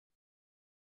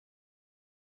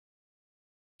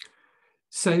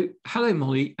So, hello,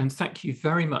 Molly, and thank you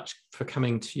very much for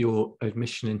coming to your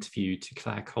admission interview to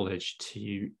Clare College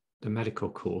to the medical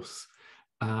course.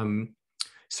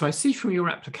 So, I see from your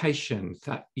application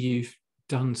that you've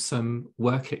done some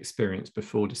work experience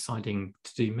before deciding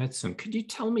to do medicine. Could you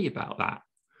tell me about that?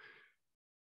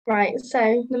 Right,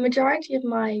 so the majority of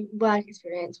my work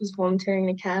experience was volunteering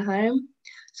in a care home.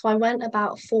 So I went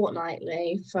about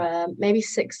fortnightly for maybe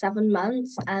 6, 7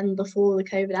 months and before the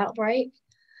COVID outbreak.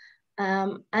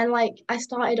 And I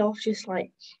started off just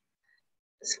like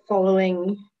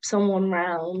following someone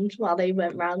round while they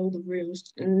went round all the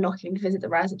rooms and knocking to visit the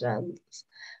residents.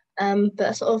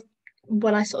 But sort of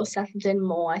when I sort of settled in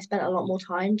more, I spent a lot more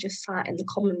time just sat in the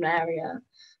common area,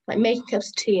 like making cups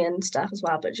of tea and stuff as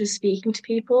well, but just speaking to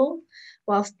people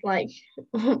whilst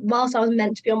whilst I was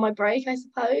meant to be on my break, I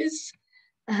suppose.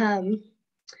 Um,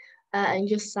 and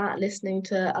just sat listening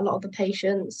to a lot of the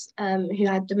patients who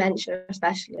had dementia,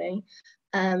 especially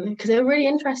because they were really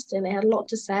interesting. They had a lot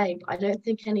to say, but I don't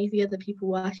think any of the other people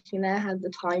working there had the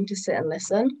time to sit and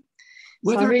llisten.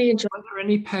 Were So I there, really enjoyed. were there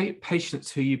any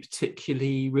patients who you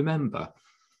particularly remember?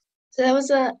 So there was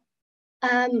a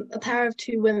pair of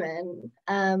two women,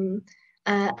 and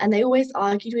they always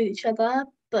argued with each other,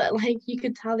 but like you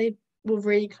could tell they were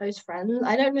really close friends.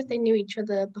 I don't know if they knew each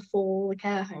other before the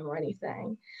care home or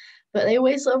anything, but they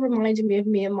always sort of reminded me of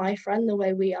me and my friend the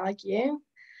way we argue.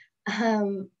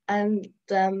 And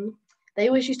they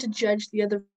always used to judge the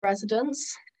other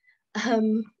residents.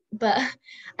 Um, but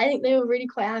I think they were really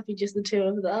quite happy, just the two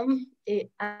of them.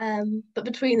 But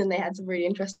between them, they had some really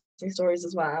interesting stories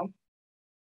as well.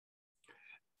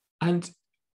 And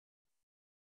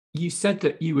you said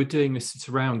that you were doing this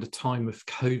at around the time of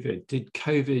COVID. Did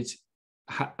COVID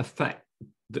affect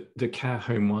the care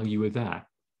home while you were there?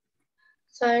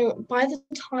 So by the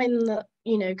time that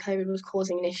COVID was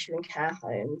causing an issue in care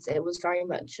homes, it was very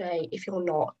much a if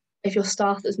your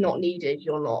staff is not needed,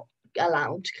 you're not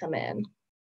allowed to come in.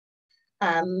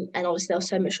 And obviously there was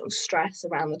so much sort of stress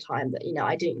around the time that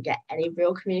I didn't get any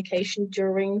real communication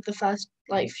during the first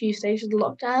few stages of the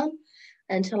lockdown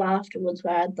until afterwards,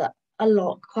 where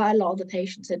quite a lot of the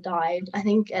patients had died. I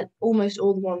think almost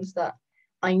all the ones that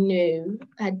I knew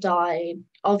had died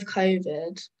of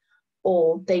COVID,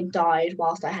 or they died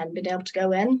whilst I hadn't been able to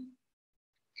go in.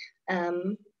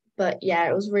 But yeah,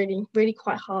 it was really, really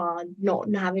quite hard not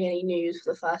having any news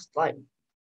for the first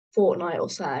fortnight or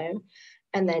so,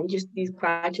 and then just these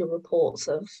gradual reports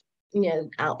of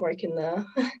outbreak in the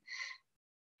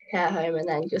care home, and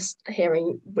then just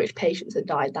hearing which patients had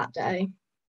died that day.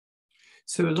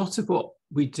 So a lot of what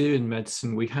we do in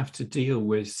medicine, we have to deal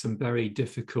with some very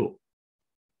difficult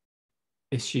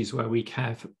issues where we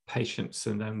care for patients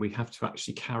and then we have to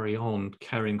actually carry on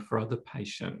caring for other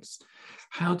patients.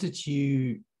 How did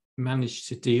you manage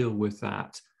to deal with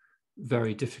that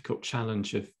very difficult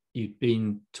challenge of you'd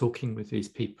been talking with these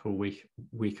people week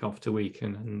after week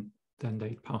and then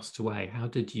they passed away? How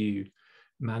did you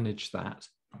manage that?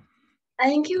 I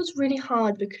think it was really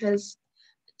hard because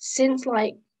since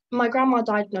my grandma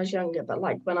died when I was younger, but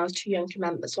when I was too young to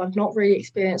remember, so I've not really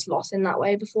experienced loss in that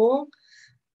way before.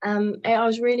 I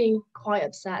was really quite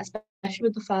upset, especially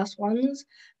with the first ones.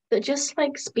 But just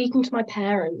speaking to my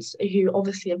parents, who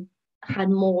obviously have had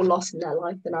more loss in their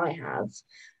life than I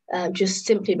have, just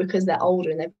simply because they're older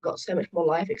and they've got so much more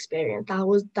life experience. That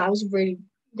was really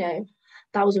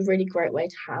that was a really great way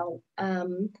to help.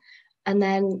 And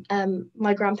then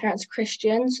my grandparents are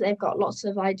Christian, so they've got lots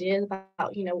of ideas about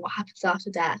what happens after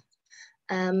death.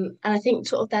 And I think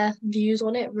sort of their views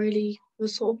on it really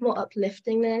was sort of more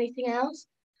uplifting than anything else.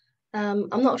 I'm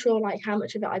not sure how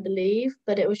much of it I believe,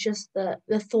 but it was just the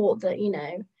thought that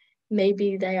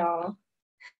maybe they are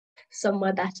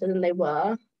somewhere better than they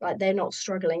were, they're not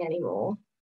struggling anymore.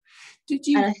 Did And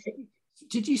you I think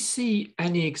did you see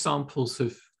any examples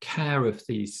of care of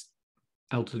these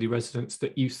elderly residents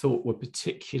that you thought were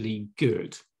particularly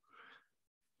good?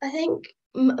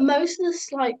 most of this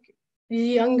the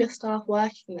younger staff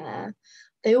working there,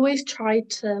 they always tried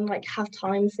to have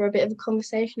time for a bit of a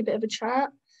conversation, a bit of a chat,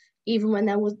 even when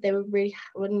they were really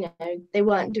when they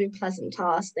weren't doing pleasant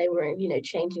tasks. They were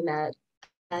changing their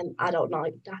adult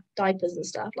diapers and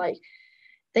stuff.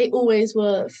 They always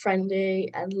were friendly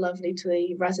and lovely to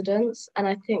the residents, and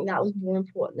I think that was more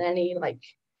important than any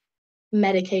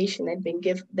medication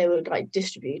they were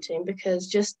distributing, because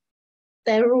just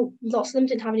lots of them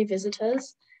didn't have any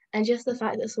visitors, and just the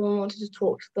fact that someone wanted to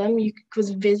talk to them,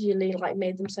 was visually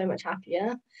made them so much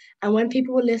happier. And when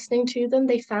people were listening to them,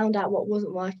 they found out what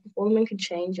wasn't working for them and could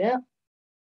change it.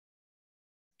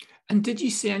 And did you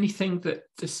see anything that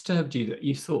disturbed you that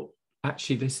you thought,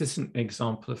 actually, this isn't an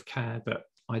example of care that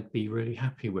I'd be really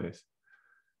happy with?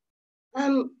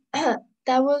 Um,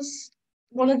 there was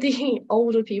one of the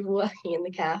older people working in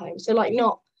the care home. So like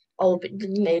not old, but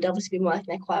they'd obviously been working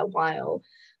there quite a while.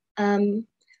 Um,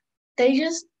 they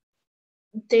just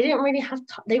they didn't really have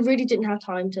they really didn't have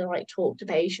time to like talk to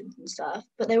patients and stuff,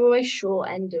 but they were always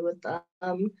short-ended with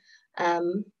them.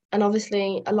 And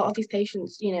obviously a lot of these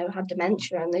patients, had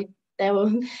dementia, and they were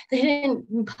they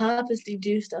didn't purposely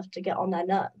do stuff to get on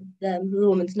the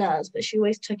woman's nerves, but she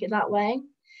always took it that way.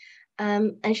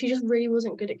 And she just really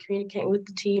wasn't good at communicating with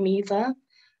the team either.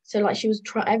 So like she was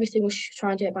everything was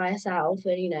trying to do it by herself,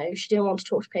 and she didn't want to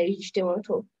talk to patients, she didn't want to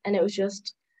talk, and it was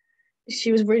just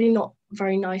she was really not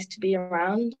very nice to be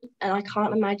around. And I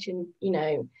can't imagine,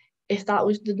 if that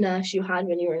was the nurse you had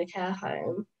when you were in a care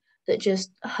home, that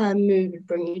just her mood would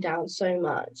bring you down so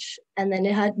much, and then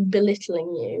it had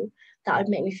belittling you. That would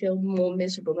make me feel more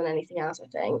miserable than anything else, I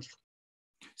think.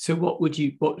 So what would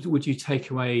you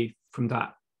take away from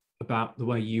that about the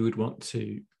way you would want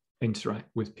to interact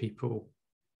with people?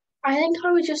 I think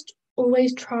I would just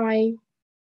always try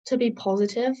to be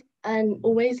positive, and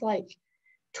always like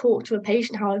talk to a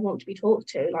patient how I want to be talked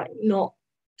to, like not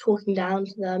talking down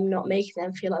to them, not making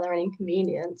them feel like they're an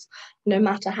inconvenience. No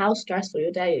matter how stressful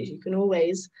your day is, you can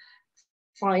always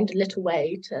find a little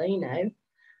way to,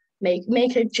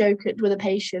 make a joke with a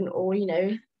patient, or,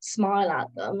 smile at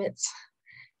them. It's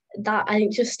that I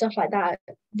think just stuff like that,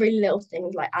 really little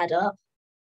things like add up.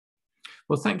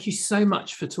 Well, thank you so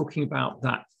much for talking about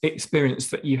that experience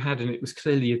that you had. And it was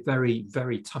clearly a very,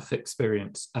 very tough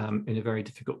experience in a very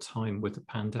difficult time with the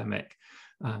pandemic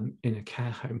in a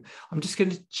care home. I'm just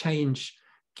going to change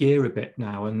gear a bit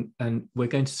now, and we're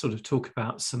going to sort of talk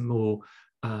about some more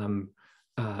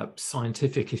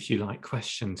scientific, if you like,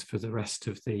 questions for the rest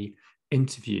of the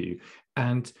interview.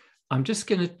 And I'm just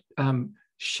going to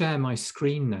share my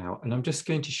screen now, and I'm just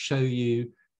going to show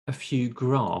you a few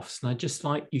graphs, and I'd just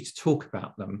like you to talk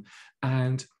about them.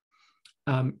 And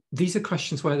these are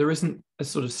questions where there isn't a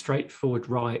sort of straightforward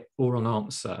right or wrong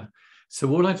answer. So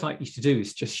what I'd like you to do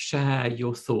is just share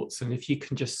your thoughts, and if you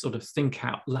can just sort of think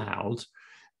out loud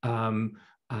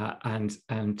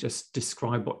and just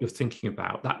describe what you're thinking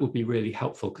about, that would be really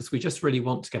helpful, because we just really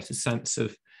want to get a sense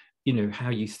of how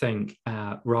you think,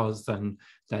 rather than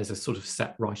there's a sort of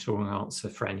set right or wrong answer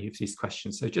for any of these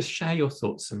questions. So just share your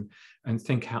thoughts and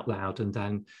think out loud, and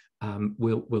then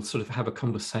we'll sort of have a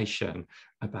conversation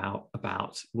about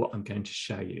what I'm going to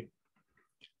show you.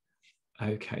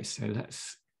 Okay, so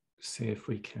let's see if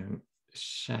we can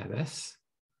share this.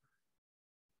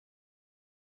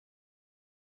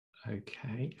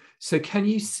 Okay, so can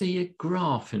you see a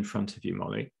graph in front of you,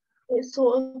 Molly? It's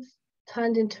sort of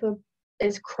turned into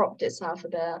it's cropped itself a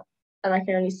bit, and I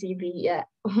can only see the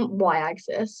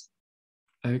y-axis.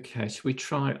 Okay, should we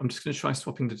try? I'm just going to try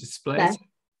swapping the displays. There,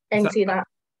 I can see that.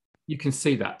 You can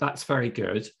see that. That's very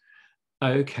good.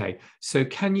 Okay, so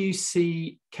can you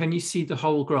see the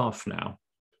whole graph now?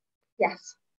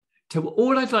 Yes. So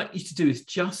all I'd like you to do is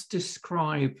just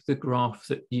describe the graph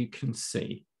that you can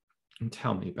see and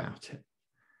tell me about it.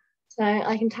 So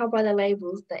I can tell by the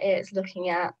labels that it's looking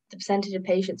at the percentage of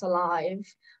patients alive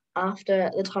after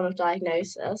the time of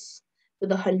diagnosis, with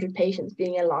 100 patients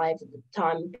being alive at the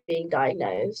time being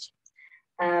diagnosed.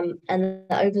 And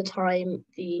over time,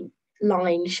 the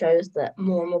line shows that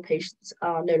more and more patients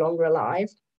are no longer alive.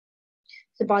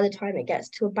 So by the time it gets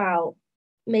to about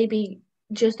maybe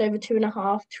just over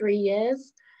 2.5, 3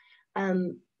 years,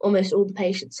 almost all the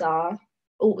patients are,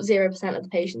 0% of the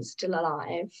patients still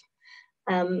alive.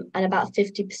 And about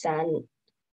 50%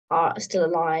 are still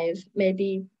alive,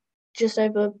 maybe just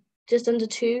under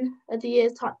 2 of the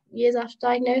years after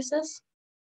diagnosis.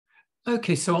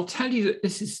 Okay, so I'll tell you that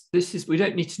this is we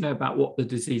don't need to know about what the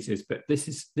disease is, but this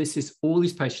is all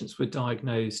these patients were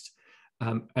diagnosed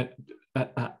at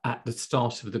the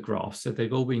start of the graph. So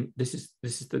they've all been it's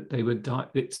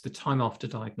the time after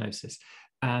diagnosis,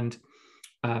 and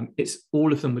it's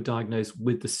all of them were diagnosed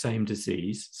with the same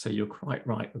disease. So you're quite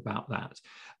right about that.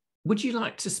 Would you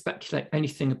like to speculate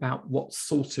anything about what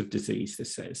sort of disease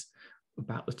this is,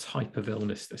 about the type of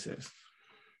illness this is?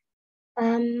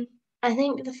 I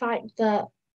think the fact that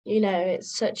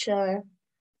it's such a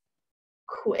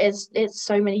it's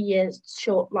so many years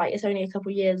short, like it's only a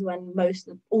couple of years when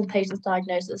all the patients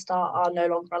diagnosed at the start are no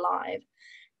longer alive.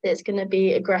 It's going to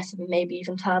be aggressive and maybe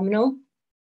even terminal.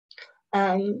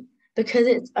 Because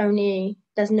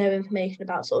there's no information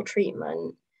about sort of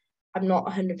treatment. I'm not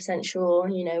 100% sure,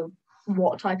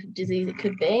 what type of disease it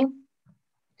could be.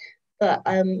 But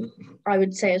I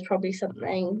would say it's probably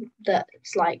something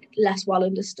that's like less well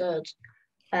understood.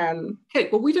 Okay,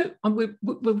 well, we don't.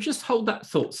 We'll just hold that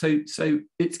thought. So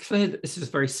it's clear that this is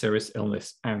a very serious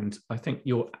illness, and I think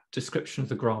your description of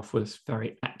the graph was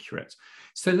very accurate.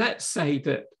 So let's say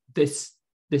that this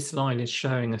line is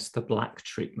showing us the black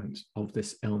treatment of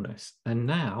this illness, and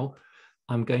now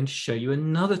I'm going to show you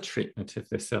another treatment of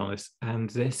this illness, and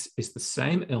this is the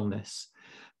same illness,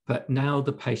 but now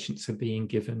the patients are being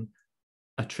given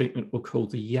a treatment we'll call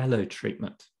the yellow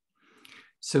treatment.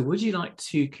 So would you like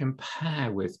to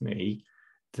compare with me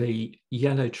the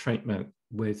yellow treatment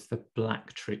with the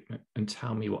black treatment and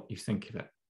tell me what you think of it?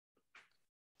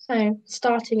 So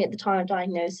starting at the time of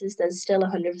diagnosis, there's still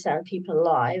 100% of people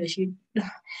alive, as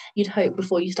you'd hope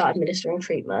before you start administering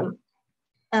treatment.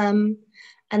 And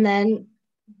then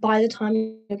by the time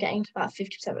you're getting to about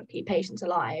 50% of patients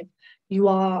alive, you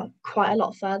are quite a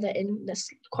lot further in this,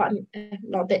 quite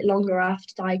a bit longer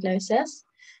after diagnosis,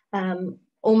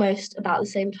 almost about the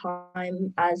same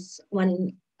time as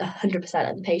when 100%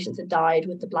 of the patients had died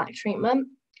with the black treatment.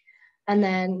 And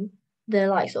then the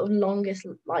like sort of longest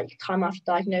like time after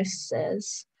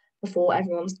diagnosis before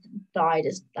everyone's died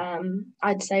is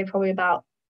I'd say probably about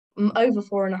over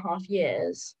 4.5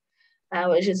 years,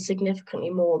 which is significantly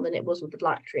more than it was with the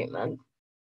black treatment.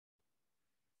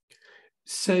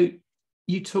 So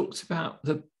you talked about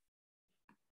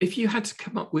if you had to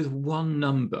come up with one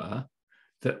number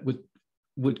that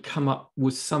would come up,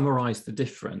 would summarize the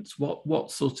difference,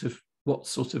 what sort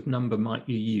of number might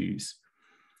you use?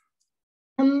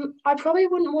 I probably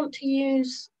wouldn't want to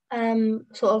use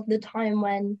sort of the time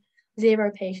when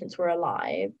 0 patients were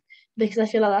alive, because I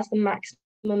feel like that's the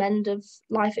maximum end of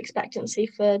life expectancy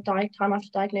for time after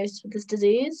diagnosis with this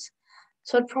disease.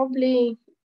 So I'd probably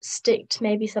stick to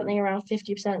maybe something around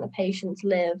 50% of the patients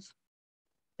live,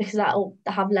 because that'll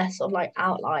have less sort of like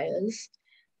outliers.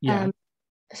 Yeah.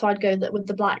 So I'd go that with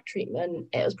the black treatment,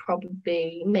 it was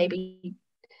probably maybe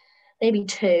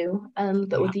 2,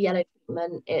 but with the yellow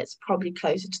treatment, it's probably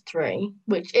closer to 3,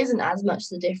 which isn't as much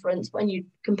the difference when you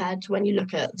compared to when you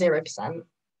look at 0%.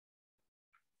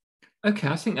 Okay,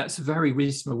 I think that's a very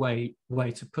reasonable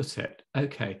way to put it.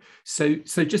 Okay, so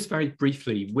just very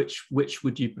briefly, which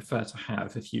would you prefer to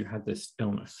have if you had this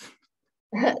illness?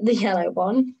 The yellow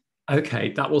one.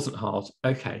 Okay, that wasn't hard.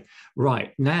 Okay,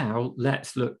 right, now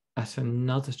let's look at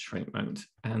another treatment,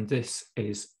 and this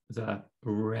is the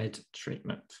red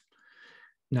treatment.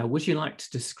 Now, would you like to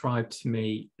describe to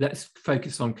me, let's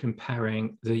focus on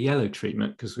comparing the yellow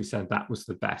treatment, because we said that was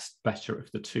the better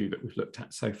of the two that we've looked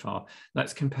at so far.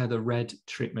 Let's compare the red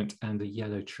treatment and the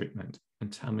yellow treatment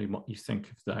and tell me what you think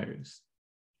of those.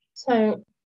 So,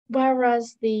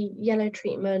 whereas the yellow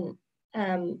treatment,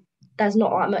 there's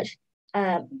not that much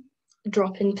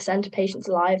drop in percent of patients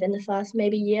alive in the first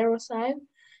maybe year or so.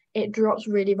 It drops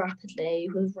really rapidly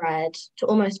with red to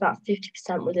almost about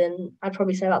 50% within, I'd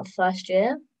probably say, about the first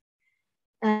year.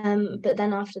 But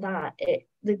then after that,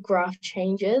 the graph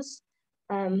changes,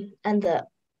 and that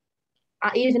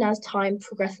even as time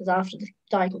progresses after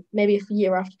maybe a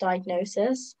year after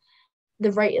diagnosis,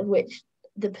 the rate at which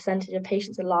the percentage of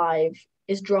patients alive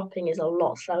is dropping is a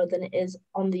lot slower than it is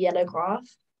on the yellow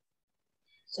graph.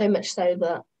 So much so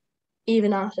that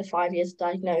even after 5 years of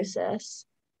diagnosis,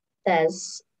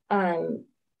 there's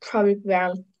probably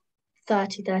around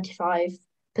 35%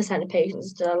 of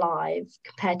patients still alive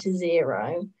compared to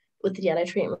 0 with the yellow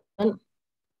treatment.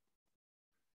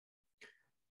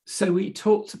 So we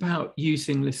talked about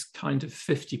using this kind of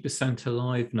 50%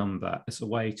 alive number as a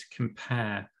way to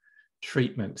compare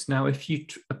treatments. Now, if you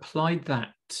applied that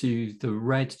to the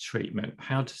red treatment,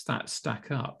 how does that stack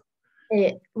up?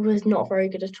 It was not very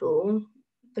good at all,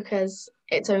 because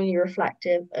it's only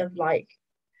reflective of like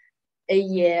a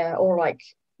year or like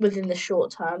within the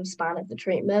short term span of the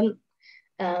treatment.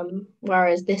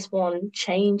 Whereas this one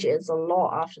changes a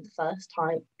lot after the first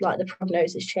time, like the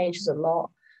prognosis changes a lot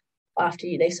after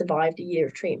they survived a year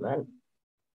of treatment.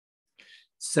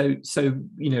 So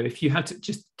if you had to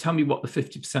just tell me what the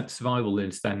 50% survival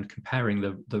is, then comparing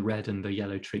the red and the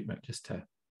yellow treatment, just to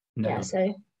know. Yeah,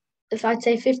 so if I'd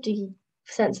say 50%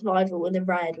 survival with the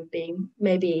red would be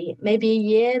maybe a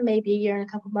year and a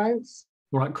couple of months.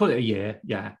 Right, call it a year,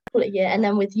 yeah. Call it a year, and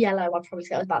then with yellow, I'd probably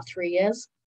say it was about 3 years.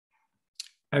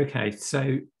 Okay,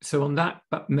 so on that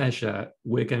measure,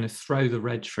 we're going to throw the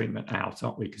red treatment out,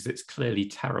 aren't we? Because it's clearly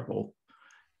terrible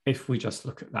if we just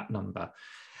look at that number.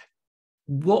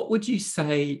 What would you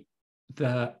say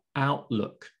the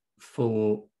outlook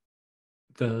for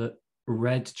the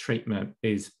red treatment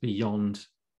is beyond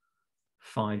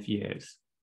 5 years?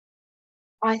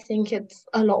 I think it's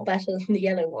a lot better than the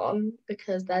yellow one,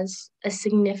 because there's a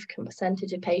significant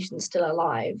percentage of patients still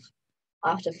alive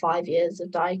after 5 years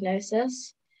of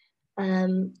diagnosis.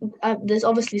 There's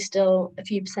obviously still a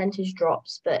few percentage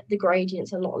drops, but the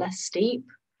gradient's a lot less steep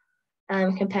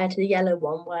compared to the yellow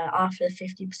one, where after the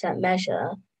 50%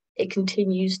 measure, it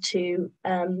continues to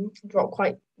drop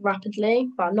quite rapidly.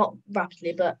 Well, not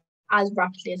rapidly, but as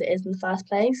rapidly as it is in the first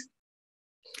place.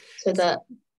 So that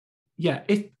yeah,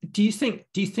 do you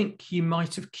think you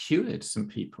might have cured some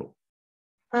people?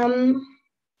 um,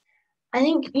 I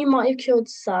think you might have cured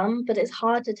some, but it's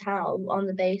hard to tell on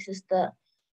the basis that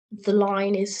the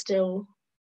line is still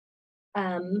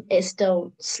it's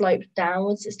still sloped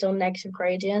downwards, it's still negative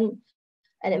gradient,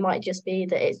 and it might just be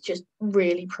that it's just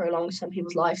really prolonged some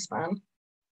people's lifespan.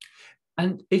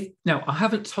 And if now I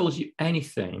haven't told you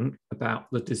anything about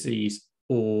the disease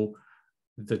or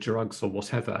the drugs or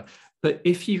whatever, but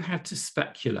if you had to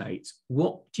speculate,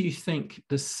 what do you think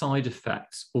the side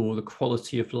effects or the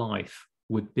quality of life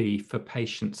would be for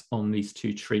patients on these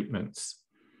two treatments?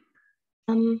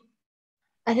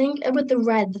 I think with the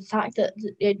red, the fact that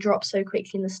it drops so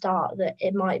quickly in the start, that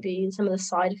it might be some of the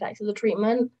side effects of the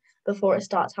treatment before it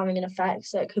starts having an effect.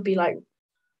 So it could be like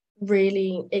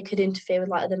really, it could interfere with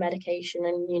like other medication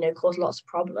and cause lots of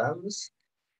problems.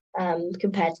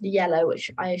 Compared to the yellow,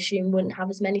 which I assume wouldn't have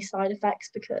as many side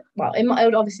effects, because it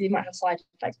would obviously might have side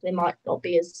effects, but they might not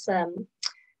be as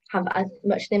have as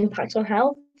much an impact on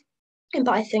health. But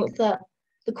I think that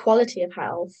the quality of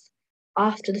health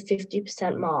after the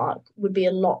 50% mark would be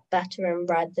a lot better in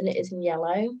red than it is in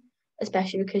yellow,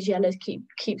 especially because yellow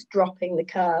keeps dropping the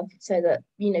curve so that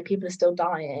people are still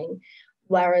dying,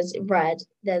 whereas red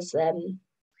there's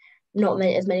not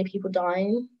as many people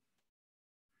dying.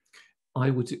 I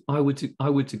would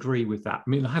agree with that. I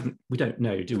mean, we don't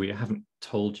know, do we? I haven't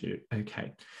told you.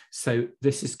 Okay, so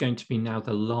this is going to be now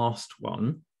the last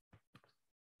one.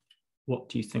 What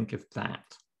do you think of that?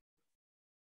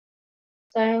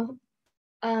 So,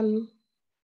 I'm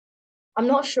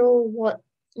not sure what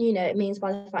it means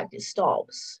by the fact it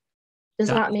stops. Does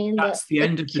that mean that That's the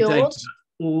end it's of the data. cured? That's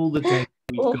all the data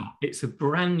we've Or, got. It's a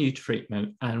brand new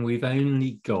treatment, and we've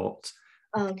only got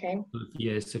okay.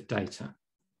 years of data.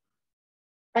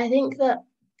 I think that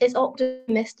it's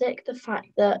optimistic, the fact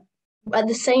that at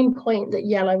the same point that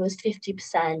yellow was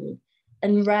 50%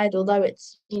 and red, although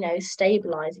it's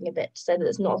stabilizing a bit, so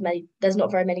that there's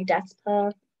not very many deaths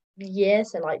per year.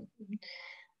 So like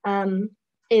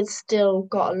it's still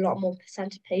got a lot more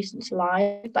percent of patients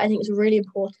alive. But I think it's really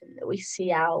important that we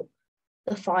see out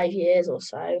the 5 years or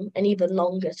so and even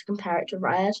longer to compare it to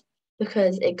red,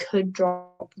 because it could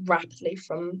drop rapidly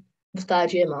from the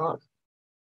third year mark.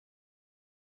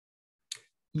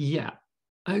 Yeah.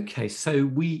 Okay. So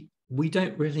we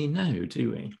don't really know,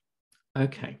 do we?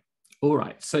 Okay. All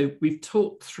right. So we've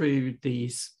talked through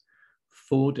these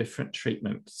 4 different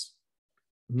treatments.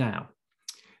 Now,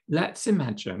 let's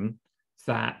imagine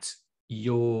that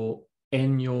you're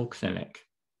in your clinic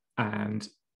and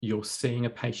you're seeing a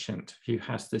patient who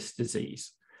has this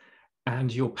disease,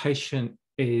 and your patient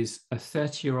is a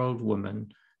 30-year-old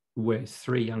woman with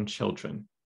 3 young children,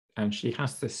 and she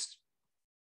has this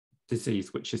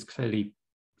disease, which is clearly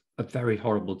a very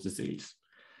horrible disease.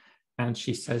 And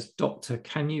she says, "Doctor,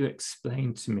 can you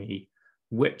explain to me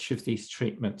which of these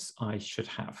treatments I should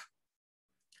have?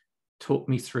 Talk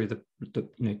me through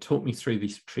talk me through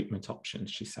these treatment options,"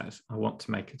 she says. "I want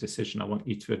to make a decision. I want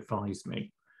you to advise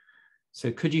me."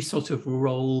 So could you sort of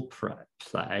role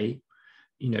play?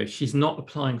 She's not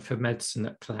applying for medicine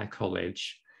at Clare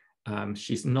College.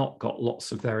 She's not got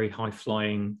lots of very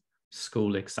high-flying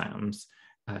school exams.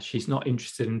 She's not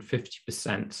interested in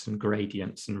 50% and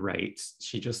gradients and rates.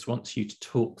 She just wants you to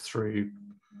talk through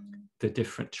the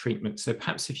different treatments. So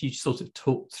perhaps if you sort of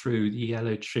talk through the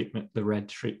yellow treatment, the red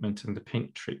treatment, and the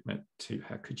pink treatment to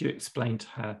her, could you explain to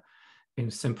her in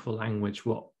simple language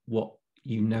what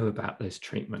you know about those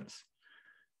treatments?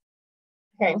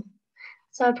 Okay.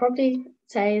 So I'd probably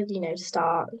say, to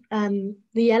start, the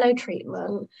yellow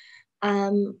treatment,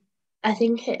 I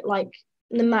think it like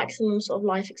the maximum sort of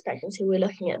life expectancy we're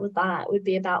looking at with that would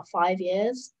be about 5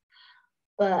 years.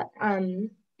 But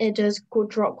it does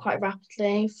drop quite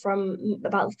rapidly from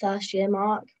about the first year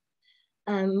mark.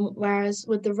 Whereas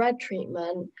with the red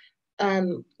treatment,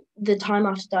 the time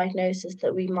after diagnosis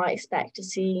that we might expect to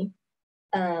see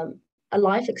a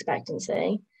life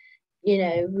expectancy,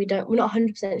 we're not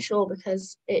 100% sure,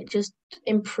 because it just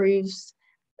improves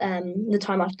the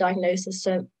time after diagnosis,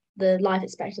 so the life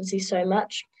expectancy so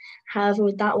much. However,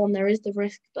 with that one, there is the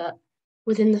risk that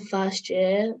within the first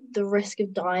year, the risk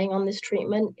of dying on this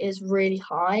treatment is really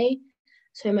high,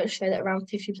 so much so that around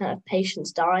 50% of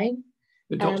patients die.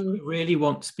 The doctor really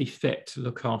wants to be fit to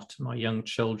look after my young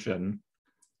children.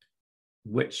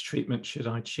 Which treatment should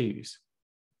I choose?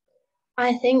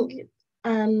 I think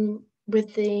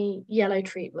with the yellow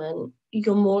treatment,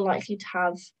 you're more likely to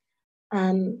have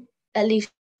at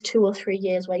least 2 or 3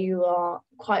 years where you are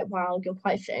quite well, you're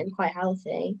quite fit and quite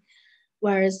healthy.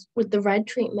 Whereas with the red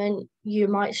treatment, you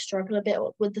might struggle a bit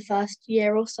with the first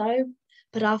year or so,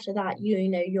 but after that, you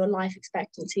know, your life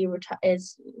expectancy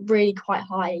is really quite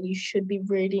high, and you should be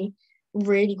really,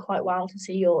 really quite well to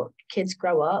see your kids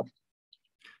grow up.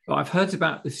 Well, I've heard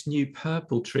about this new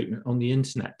purple treatment on the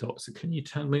internet, Doctor. Can you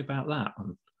tell me about that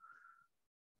one?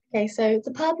 Okay, so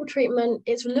the purple treatment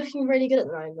is looking really good at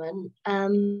the moment.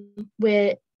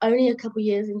 We're only a couple of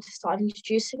years into starting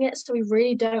introducing it, so we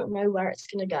really don't know where it's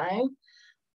going to go.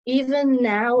 Even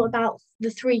now, about the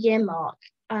 3 year mark,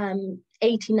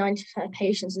 80–90% of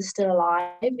patients are still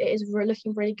alive. It is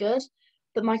looking really good.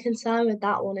 But my concern with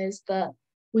that one is that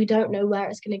we don't know where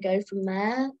it's going to go from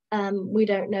there. We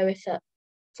don't know if at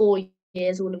 4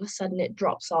 years, all of a sudden it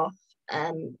drops off,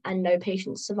 and no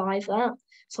patients survive that.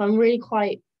 So I'm really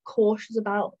quite cautious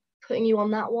about putting you on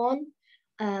that one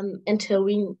until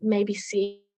we maybe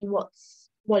see what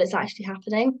is actually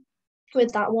happening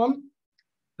with that one.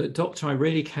 But doctor, I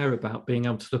really care about being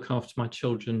able to look after my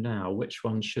children now. Which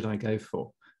one should I go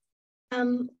for?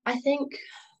 I think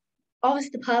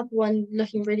obviously the purple one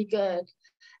looking really good.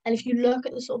 And if you look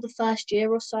at the sort of the first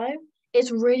year or so,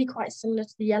 it's really quite similar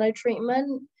to the yellow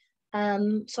treatment.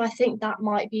 So I think that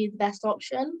might be the best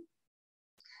option.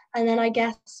 And then I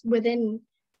guess within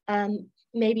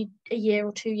maybe a year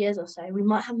or 2 years or so, we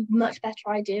might have a much better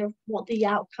idea of what the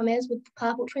outcome is with the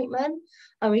purple treatment.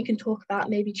 And we can talk about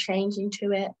maybe changing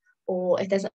to it, or if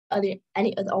there's any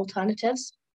other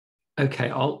alternatives. Okay,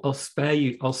 I'll spare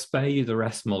you. I'll spare you the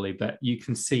rest, Molly. But you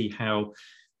can see how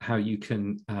you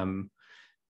can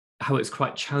how it's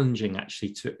quite challenging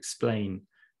actually to explain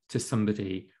to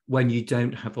somebody when you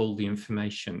don't have all the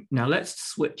information. Now let's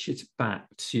switch it back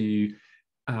to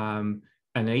an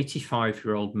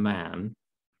 85-year-old man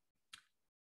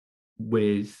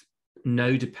with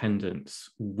no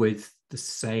dependents, with the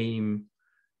same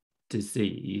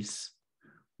disease.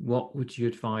 What would you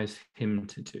advise him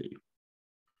to do?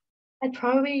 I'd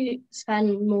probably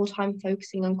spend more time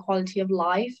focusing on quality of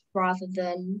life rather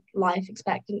than life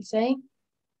expectancy.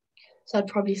 So I'd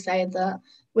probably say that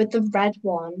with the red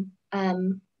one,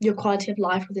 your quality of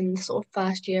life within the sort of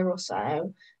first year or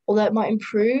so, although it might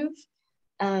improve,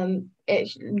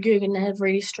 you're going to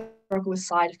really struggle with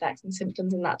side effects and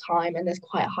symptoms in that time, and there's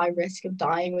quite a high risk of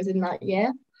dying within that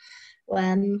year. But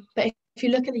if you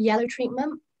look at the yellow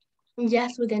treatment,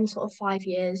 yes, within sort of 5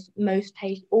 years,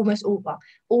 almost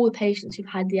all the patients who've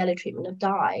had the yellow treatment have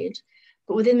died.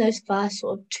 But within those first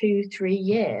sort of 2–3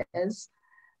 years,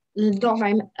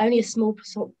 only a small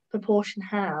proportion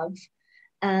have.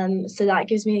 So that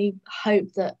gives me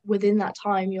hope that within that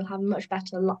time you'll have a much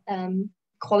better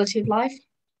quality of life.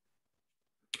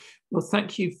 Well,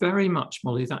 thank you very much,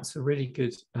 Molly. That's a really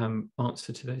good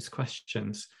answer to those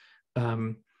questions.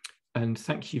 And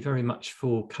thank you very much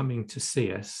for coming to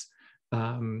see us.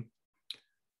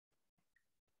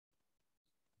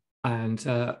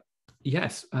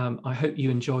 Yes, I hope you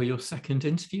enjoy your second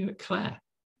interview at Clare.